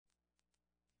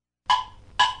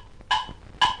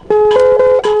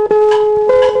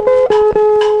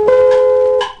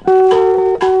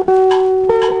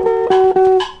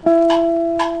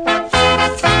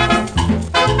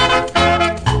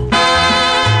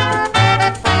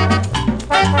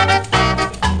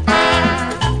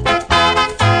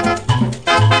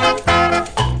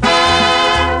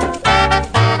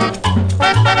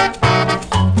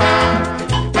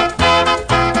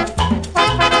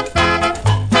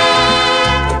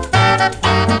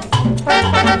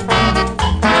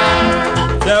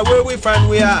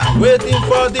waiting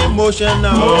for the motion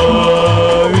now.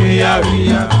 Oh, Weah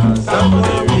Weah,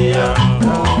 somebody Weah.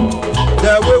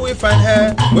 The way we find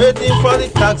her, waiting for the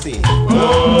taxi.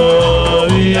 Oh,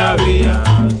 Weah Weah,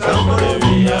 somebody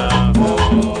Weah.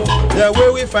 The way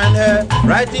we find her,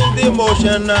 writing the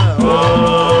motion now.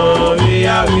 Oh,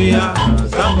 Weah Weah,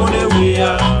 somebody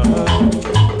Weah.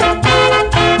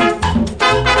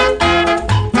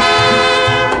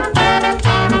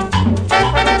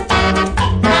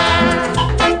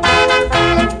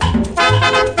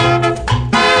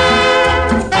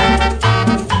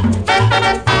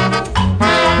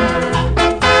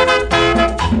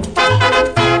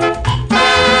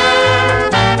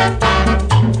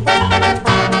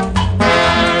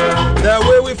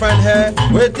 Find her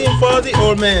waiting for the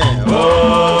old man.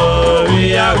 Oh,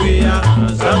 Weah Weah,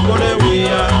 somebody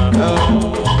Weah.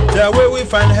 The way we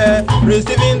find her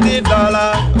receiving the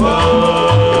dollar.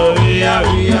 Oh, Weah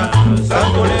Weah,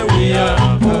 somebody Weah.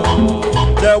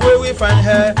 The way we find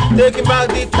her taking back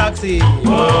the taxi.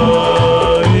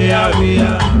 Oh, Weah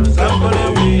Weah, somebody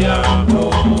Weah.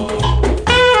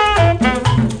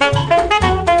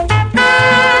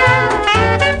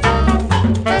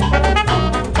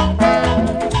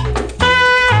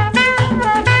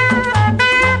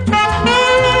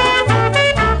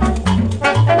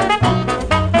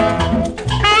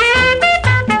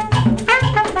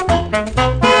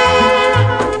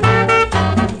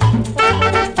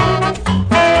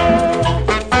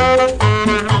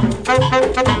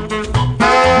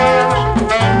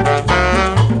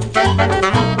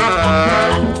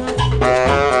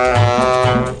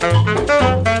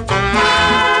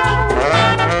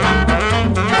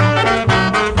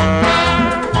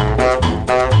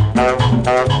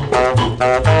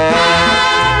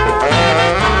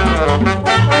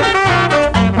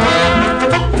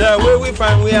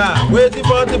 We are waiting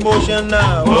for the motion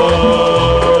now.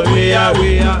 Oh, Weah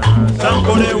Weah,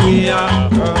 somebody Weah.